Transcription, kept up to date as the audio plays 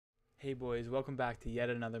Hey boys, welcome back to yet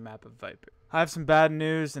another map of Viper. I have some bad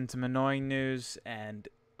news and some annoying news, and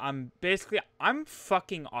I'm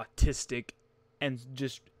fucking autistic and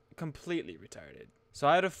just completely retarded. So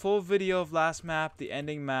I had a full video of last map, the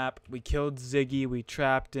ending map. We killed Zigy, we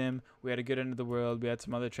trapped him, we had a good end of the world, we had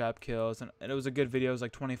some other trap kills, and it was a good video. It was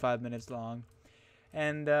like 25 minutes long.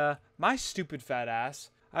 And my stupid fat ass,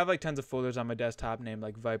 I have like tons of folders on my desktop named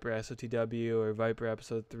like Viper SOTW or Viper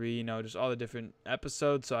episode 3, you know, just all the different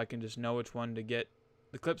episodes so I can just know which one to get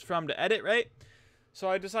the clips from to edit, right? So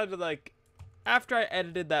I decided to, like, after I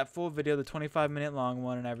edited that full video, the 25-minute long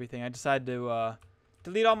one and everything, I decided to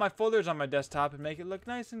delete all my folders on my desktop and make it look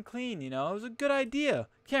nice and clean, you know? It was a good idea.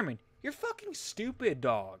 Cameron, you're fucking stupid,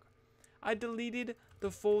 dog. I deleted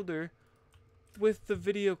the folder with the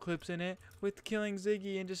video clips in it, with killing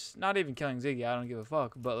Zigy, and just not even killing Zigy, I don't give a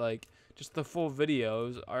fuck, but like just the full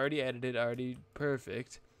videos, already edited, already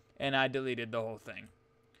perfect, and I deleted the whole thing.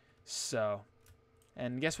 So,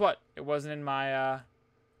 and guess what? It wasn't in my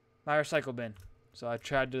my recycle bin. So I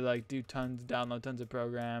tried to like download tons of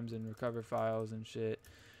programs and recover files and shit.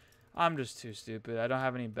 I'm just too stupid. I don't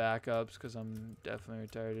have any backups because I'm definitely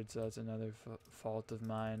retarded, so that's another fault of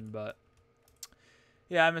mine, but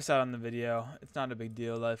yeah, I missed out on the video. It's not a big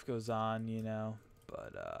deal. Life goes on, you know.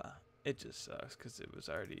 But it just sucks because it was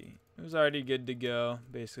already good to go.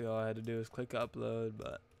 Basically, all I had to do was click upload.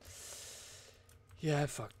 But yeah, I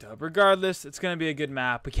fucked up. Regardless, it's gonna be a good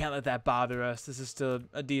map. We can't let that bother us. This is still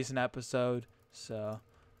a decent episode. So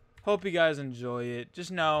hope you guys enjoy it.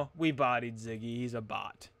 Just know we bodied Zigy. He's a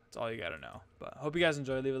bot. That's all you gotta know. But hope you guys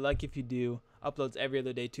enjoy. Leave a like if you do. Uploads every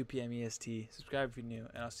other day, 2 p.m. EST. Subscribe if you're new,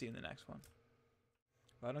 and I'll see you in the next one.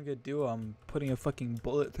 If I don't get duo, I'm putting a fucking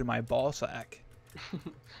bullet through my ball sack.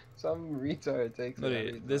 Some retard takes it.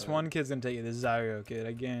 Literally, this one kid's gonna take it. This Zyro kid,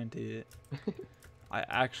 I guarantee it. I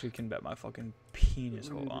actually can bet my fucking penis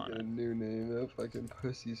hole on a it. new name, that fucking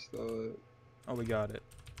pussy stole it. Oh, we got it.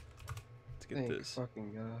 Let's get Thank this.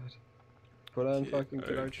 fucking God. Put on fucking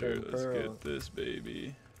Archer, Kraken, let's Pearl. get this,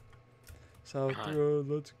 baby. South Road,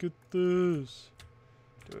 let's get this.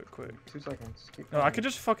 Do it quick. 2 seconds. Keep No, I going. could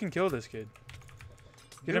just fucking kill this kid.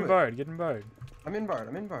 Get Do him it. barred, get him barred. I'm in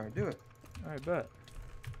barred, do it. Alright, bet.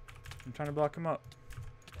 I'm trying to block him up.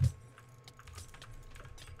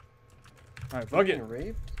 Alright, fuck it.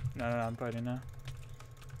 Raped? No, I'm fighting now.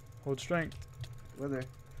 Hold strength. Wither.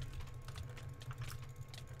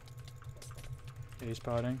 Yeah, he's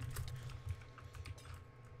spotting.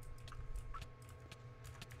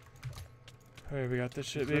 Alright, we got this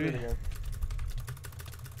shit, baby.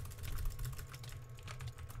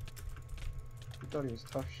 I thought he was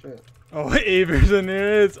tough shit. Oh, Avers in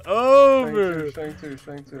there. It's over.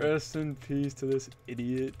 Strength 2. Rest in peace to this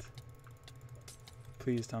idiot.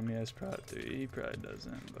 Please tell me he has Prot 3. He probably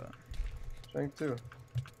doesn't, but. Strength 2.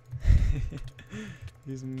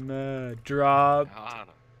 He's mad. Drop. God.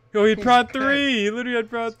 Yo, he had Prot 3. He literally had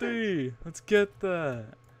Prot 3. Let's get that.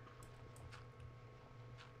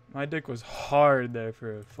 My dick was hard there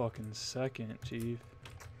for a fucking second, chief.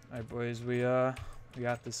 Alright, boys, we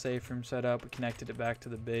got the safe room set up. We connected it back to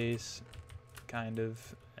the base, kind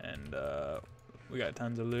of, and we got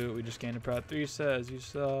tons of loot. We just gained a Prot 3 set, as you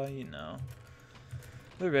saw, you know,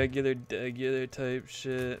 the regular type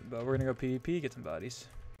shit. But we're gonna go PvP, get some bodies.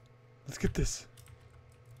 Let's get this.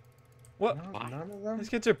 What? No, none of them? These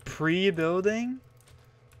kids are pre-building?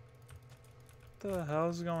 What the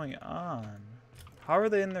hell's going on? How are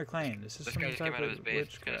they in their claim? This is This some guy just type came out of of his base.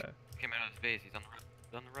 witchcraft. Came out of his base. He's on the run.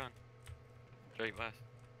 He's on the run. Straight west.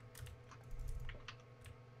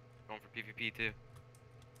 Going for PvP too.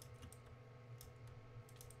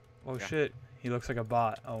 Oh Yeah. shit, he looks like a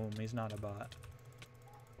bot. Oh, he's not a bot.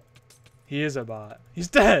 He is a bot. He's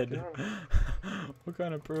dead! What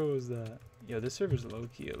kind of pro is that? Yo, this server's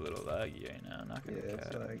low-key a little laggy right now, I'm not gonna Yeah, it's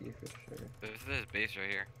cap. laggy for sure. This is his base right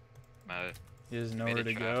here. He has made nowhere a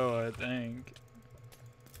to trap. go, I think.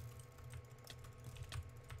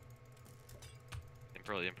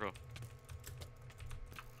 In pro.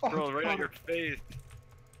 Oh, Bro, right God. on your face.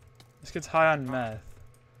 This kid's high on meth.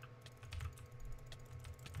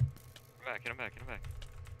 Get him back.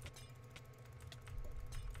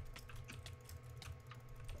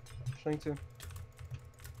 Strength 2.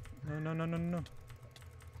 No.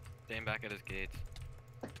 Staying back at his gates.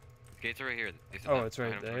 His gates are right here. These are Oh, them, it's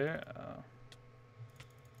right in front. there? Oh.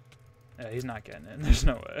 Yeah, he's not getting in. There's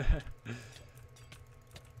no way.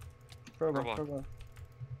 Crowbar.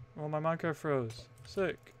 Oh, my Minecraft froze.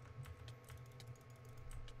 Sick.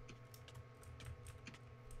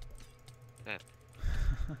 Dead.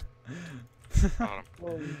 Got him.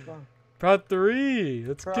 Holy fuck. Prot 3!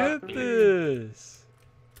 Let's Prot get 3. this!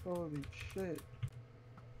 Holy shit.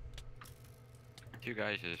 2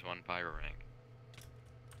 guys just 1 pyro rank.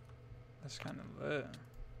 That's kind of lit.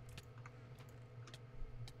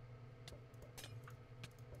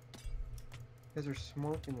 You guys are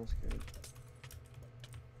smoking this kid.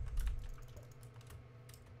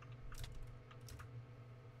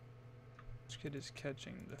 This kid is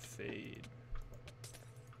catching the fade.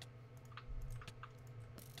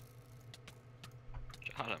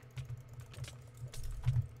 Shot him.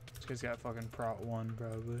 This kid's got fucking prot 1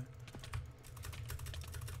 probably.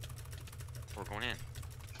 We're going in.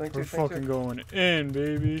 Shank We're two, shank fucking two. going in,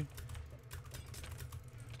 baby.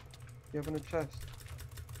 You open a chest.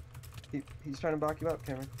 He's trying to block you up,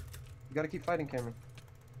 Cameron. You gotta keep fighting, Cameron.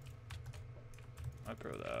 I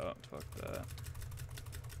throw that out. Fuck that.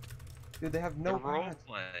 Dude, they have no role pods.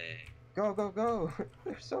 play. Go, go, go.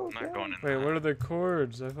 They're so I'm not good. going in. Wait, that. what are the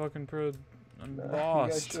chords? I fucking proed. I'm Nah, you guys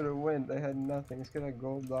lost. should have won. They had nothing. This kid had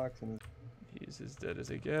gold blocks in his. He's as dead as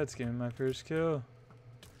it gets. Give me my first kill.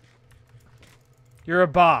 You're a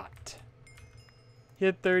bot.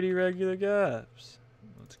 Hit 30 regular gaps.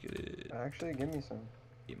 Let's get it. Actually, give me some.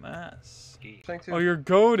 Eat my ass. Ski. Shank two. Oh, you're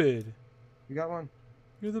goated. You got one.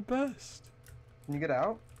 You're the best. Can you get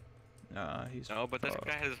out? Nah, he's No, but this fucked.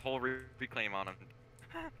 guy has his whole reclaim on him.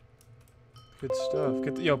 Good stuff.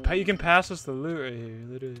 Good yo, you can pass us the loot right here,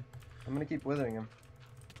 literally. I'm gonna keep withering him.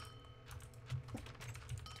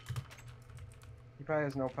 He probably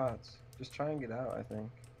has no pots. Just try and get out, I think.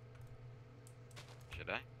 Should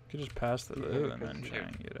I? You could just pass the Yeah, loot and because then you- try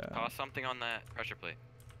and get out. Toss something on that pressure plate.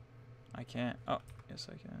 I can't. Oh, yes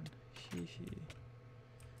I can. Hee hee.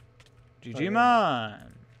 yeah. GG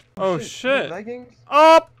man. Oh No shit. leggings?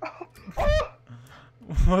 Up!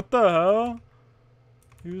 What the hell?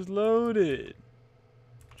 He was loaded.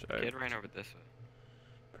 Sorry. Kid ran over this way.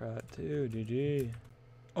 Prot 2, GG.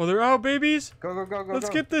 Oh, they're out, babies! Go, go, go, go, Let's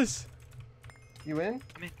go. get this! You in?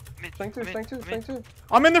 I'm in. I'm in. Shank two, I'm in, shank two, I'm in. shank two.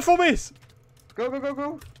 I'm in their full base! Go, go, go,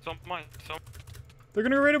 go. So mine. So. They're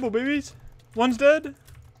gonna go raidable, babies! One's dead!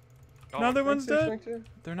 Another Shank one's two, dead! shank two.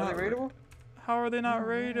 They're Are not they raidable? How are they not No.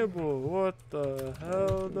 raidable? What the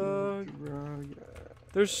hell, dog? Bro, yeah.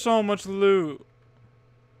 There's so much loot.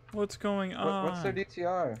 What's going on? What's their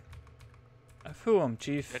DTR? I fool them,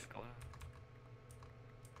 chief. Good call.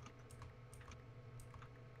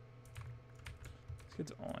 This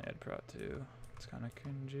kid's only had Prot 2. It's kind of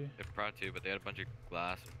cringy. They brought 2, but they had a bunch of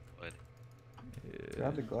glass and wood.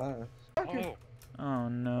 Grab Yeah. the glass. Oh, Oh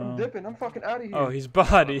no. I'm dipping. I'm fucking out of here. Oh, he's oh,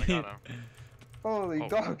 body. we got him. Holy Oh.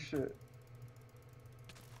 dog shit.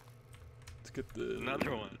 Let's get the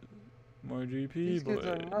Another one. more GP These kids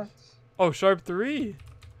are boys. nuts. Oh, sharp 3.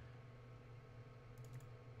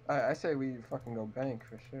 I say we fucking go bank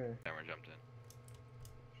for sure. Camera jumped in.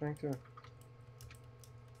 Shank two.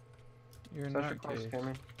 You're Such a not close, gay.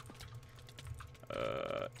 Cameron.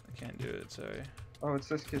 I can't do it. Sorry. Oh, it's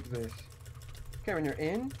this kid's base. Cameron, you're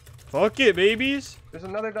in? Fuck it, babies. There's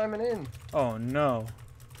another diamond in. Oh no.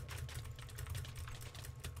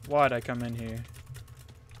 Why'd I come in here?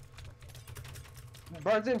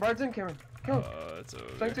 Bard's in, Cameron. Go. It's over.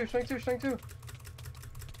 Shank two, shank two, shank two.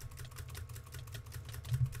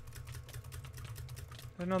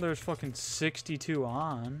 I know there's fucking 62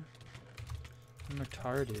 on. I'm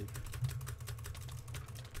retarded.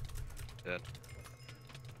 Dead.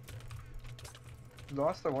 You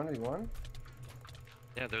lost the 1v1?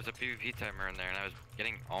 Yeah, there's a PvP timer in there, and I was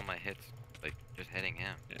getting all my hits, like, just hitting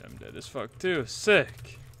him. Yeah, I'm dead as fuck too.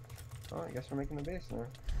 Sick. Oh, I guess we're making the base now.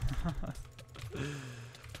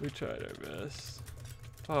 We tried our best.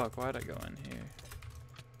 Fuck, why'd I go in here?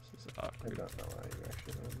 This is I awkward. don't know why you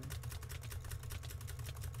actually did.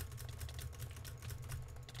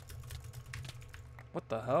 What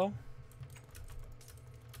the hell?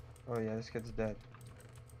 Oh yeah, this kid's dead.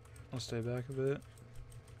 I'll stay back a bit.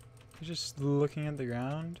 He's just looking at the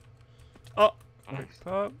ground. Oh! Nice.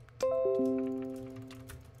 Pop.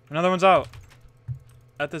 Another one's out.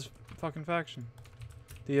 At this fucking faction.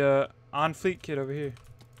 The on fleet kid over here.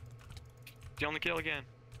 The only kill again.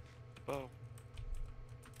 Bow.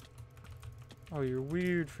 Oh, you're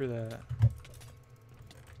weird for that.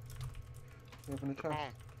 You open the chest. Oh.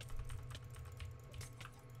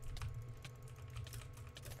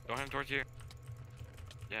 Go him towards you.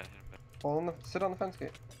 Yeah, hit him back. Hold on the, sit on the fence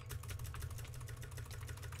gate.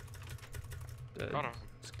 Dead. Got him.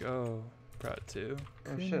 Let's go. Prot 2.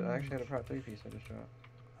 Oh shit, I actually had a Prot 3 piece I just dropped.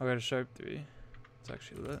 I got a sharp 3. It's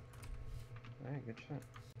actually lit. Alright, good shit.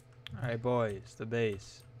 Alright, boys. The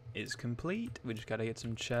base is complete. We just gotta get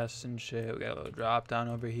some chests and shit. We got a little drop down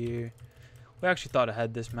over here. We actually thought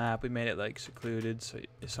ahead this map. We made it like secluded, so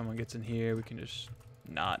if someone gets in here, we can just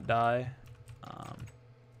not die.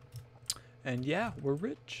 And yeah, we're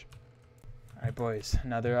rich. Alright, boys,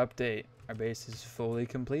 another update. Our base is fully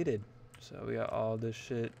completed. So we got all this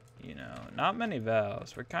shit, you know, not many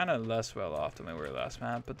valves. We're kind of less well off than we were last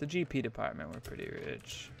map, but the GP department, we're pretty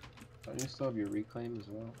rich. Don't you still have your reclaim as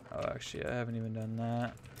well? Oh, actually, I haven't even done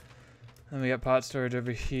that. Then we got pot storage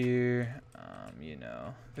over here. You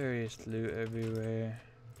know, various loot everywhere.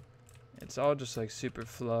 It's all just like super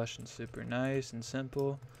flush and super nice and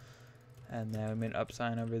simple. And then we made an up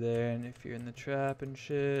sign over there. And if you're in the trap and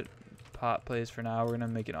shit, pot plays for now. We're gonna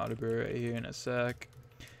make an auto brew right here in a sec.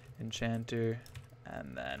 Enchanter,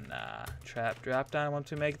 and then trap drop down once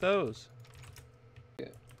we make those.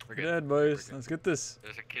 We're Good, boys. Let's get this.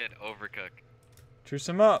 There's a kid overcook. Truce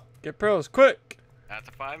him up. Get pearls quick. That's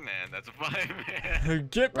a 5-man. That's a 5-man.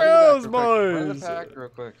 Get Run pearls, to the back real quick. Run to boys. the pack real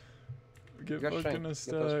quick. Get You got fucking a strength. Get those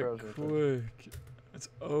stack pearls real quick. It's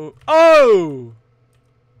oh.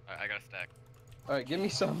 I got a stack. Alright, give me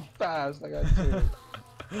some fast. I got two.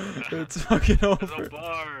 It's fucking There's a over.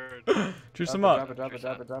 bard. Truce him Drop up. it, drop it,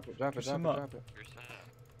 drop it, drop it, drop it, Juice drop it, him up. drop it.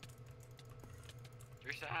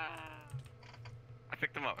 I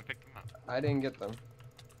picked them up. I picked them up. I didn't get them.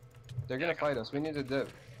 They're Yeah, gonna I got fight us. We need to dip.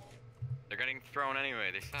 They're getting thrown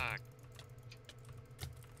anyway. They suck.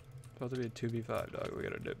 Supposed to be a 2v5, dog. We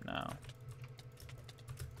gotta dip now.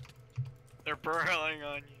 They're burrowing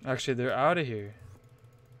on you. Actually, they're out of here.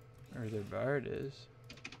 Or their bard is.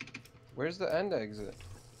 Where's the end exit?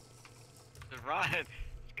 Just run. Let's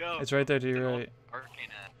go. It's right there to They your all right. Arcane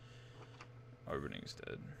at. Orbiting's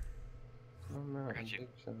dead. Oh no, I got you.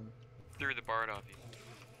 addiction. Threw the bard off you.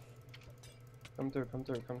 Come through, come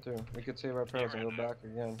through, come through. We could save our pearls and go right now. back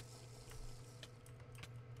again.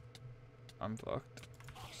 I'm fucked.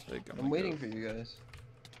 Sick, I'm waiting for you guys.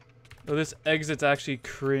 Oh, this exit's actually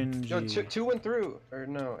cringy. Yo, two went through. Or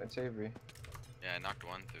no, it's Avery. Yeah, I knocked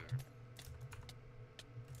one through.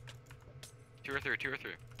 Two or three.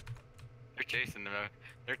 They're chasing them.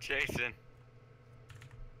 They're chasing.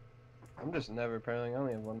 I'm just never pearling. I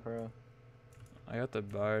only have one pearl. I got the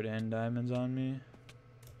bard and diamonds on me.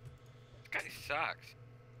 This guy sucks.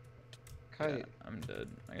 Kite. Yeah, I'm dead.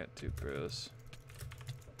 I got 2 pearls.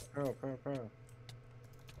 Pearl, pearl, pearl.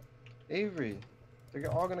 Avery.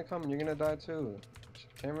 They're all gonna come and you're gonna die too.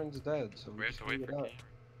 Cameron's dead, so we Where's just the leave wait it for up. Cameron?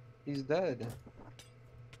 He's dead.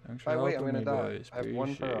 Thanks If I wait, I'm helping gonna me, die. boys. I have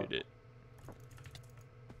one pearl. Appreciate it.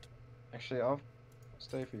 Actually, I'll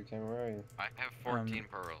stay for you, Cameron. Where are you? I have 14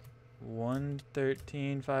 pearls.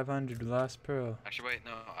 113,500 last pearl. Actually, wait,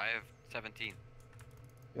 no, I have 17.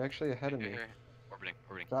 You're actually ahead of me. Here. Orbiting.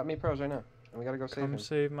 Drop me pearls right now. And we gotta go save Come him.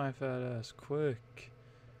 save my fat ass quick.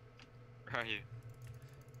 Where are you?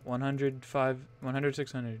 100,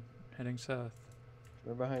 600. Heading south.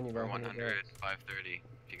 We're behind you, We're behind you, 100, guys. 530.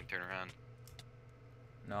 If you can turn around.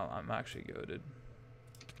 No, I'm actually goaded.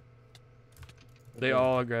 We're They good.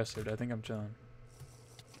 all aggressive. I think I'm chilling.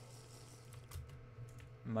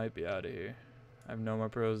 Might be out of here. I have no more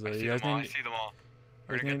pros though. I see You guys them all. I need. see them all.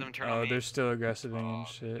 We're you gonna get need- them turn oh, on me. they're still aggressive and Oh,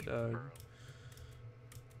 shit. pearls.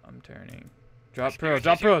 I'm turning. Drop Chase pearls. you,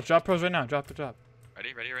 Drop chase you. pearls. Drop pearls right now. Drop.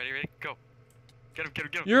 Ready? Go. Get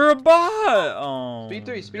him. You're a bot. Oh. Speed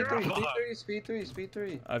 3, speed You're 3, a speed bot. 3, speed 3, speed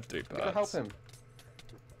 3. I have 3 We gotta help pots. him.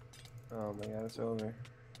 Oh my god, it's over.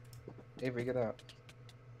 Avery, get out.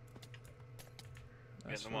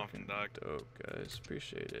 That's them off, fucking dog. dope, guys.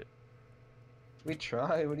 Appreciate it. We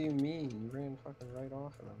tried, what do you mean? You ran fucking right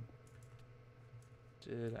off of him.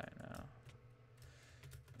 Did I know?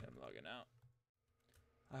 I'm logging out.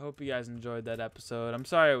 I hope you guys enjoyed that episode. I'm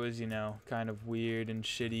sorry it was, you know, kind of weird and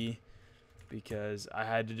shitty because I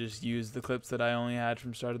had to just use the clips that I only had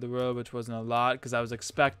from Start of the World, which wasn't a lot because I was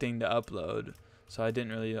expecting to upload. So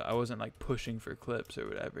I wasn't like pushing for clips or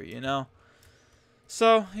whatever, you know?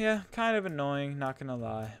 So, yeah, kind of annoying, not gonna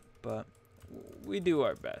lie, but we do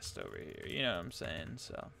our best over here, you know what I'm saying?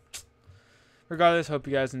 So, regardless, hope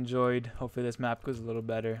you guys enjoyed. Hopefully this map goes a little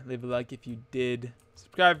better. Leave a like if you did.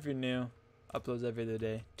 Subscribe if you're new. Uploads every other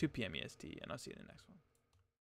day, 2 p.m. EST, and I'll see you in the next one.